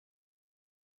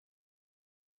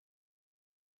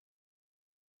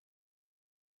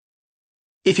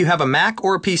If you have a Mac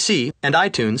or a PC and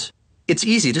iTunes, it's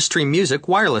easy to stream music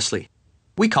wirelessly.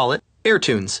 We call it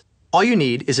AirTunes. All you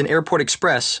need is an AriPort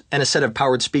Express and a set of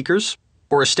powered speakers,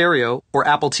 or a stereo or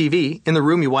Apple TV in the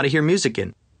room you want to hear music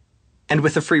in. And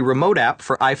with a free remote app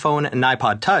for iPhone and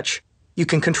iPod Touch, you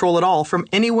can control it all from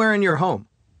anywhere in your home.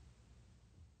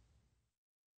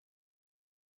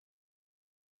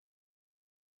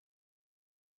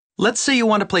 Let's say you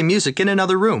want to play music in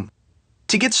another room.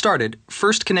 To get started,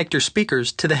 first connect your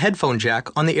speakers to the headphone jack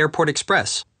on the AriPort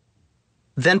Express.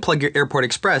 Then plug your AriPort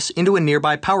Express into a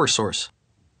nearby power source.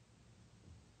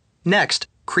 Next,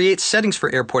 create settings for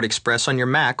AriPort Express on your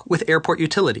Mac with AriPort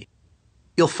Utility.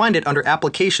 You'll find it under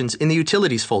Applications in the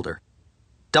Utilities folder.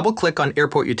 Double-click on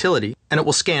AriPort Utility and it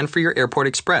will scan for your AriPort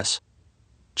Express.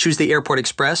 Choose the AriPort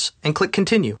Express and click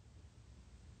Continue.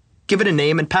 Give it a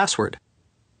name and password.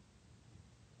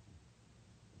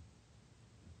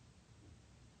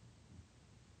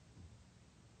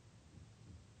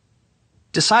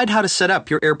 Decide how to set up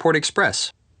your AriPort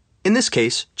Express. In this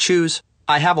case, choose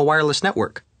I have a wireless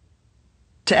network.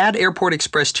 To add AriPort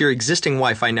Express to your existing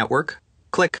Wi-Fi network,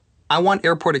 click I want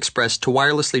AriPort Express to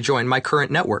wirelessly join my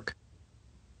current network.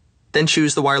 Then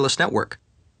choose the wireless network.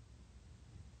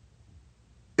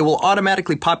 It will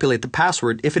automatically populate the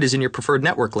password if it is in your preferred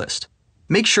network list.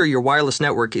 Make sure your wireless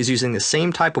network is using the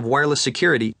same type of wireless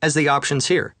security as the options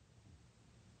here.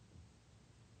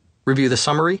 Review the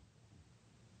summary.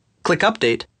 Click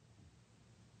Update.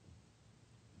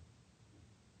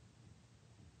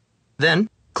 Then,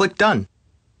 click Done.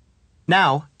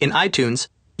 Now, in iTunes,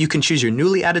 you can choose your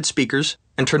newly added speakers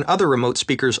and turn other remote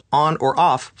speakers on or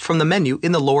off from the menu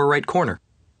in the lower right corner.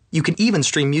 You can even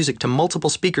stream music to multiple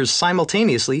speakers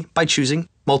simultaneously by choosing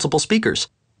Multiple Speakers.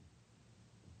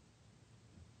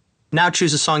 Now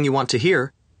choose a song you want to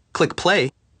hear, click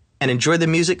Play, and enjoy the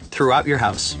music throughout your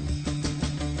house.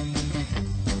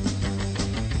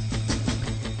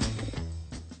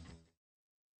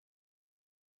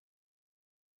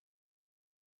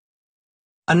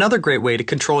 Another great way to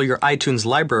control your iTunes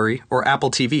library or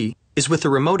Apple TV is with the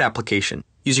remote application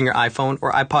using your iPhone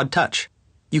or iPod Touch.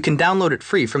 You can download it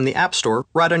free from the App Store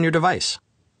right on your device.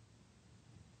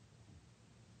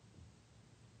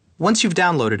 Once you've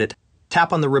downloaded it,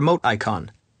 tap on the remote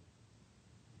icon.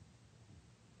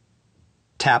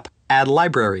 Tap Add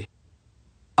Library.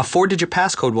 A 4-digit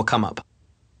passcode will come up.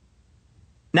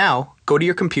 Now, go to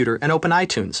your computer and open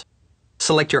iTunes.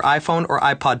 Select your iPhone or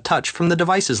iPod Touch from the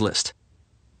devices list.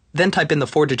 Then type in the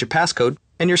 4-digit passcode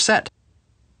and you're set.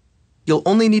 You'll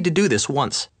only need to do this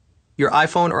once. Your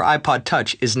iPhone or iPod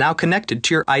Touch is now connected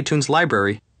to your iTunes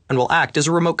library and will act as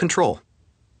a remote control.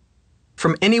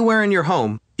 From anywhere in your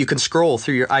home, you can scroll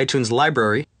through your iTunes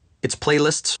library, its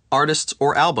playlists, artists,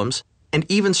 or albums, and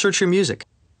even search your music.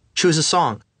 Choose a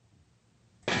song.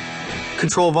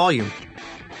 Control volume.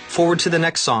 Forward to the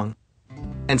next song.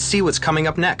 And see what's coming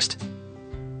up next.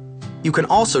 You can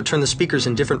also turn the speakers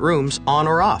in different rooms on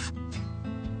or off.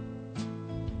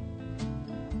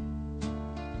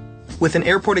 With an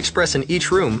AriPort Express in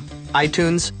each room,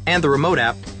 iTunes, and the remote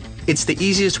app, it's the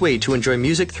easiest way to enjoy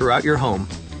music throughout your home.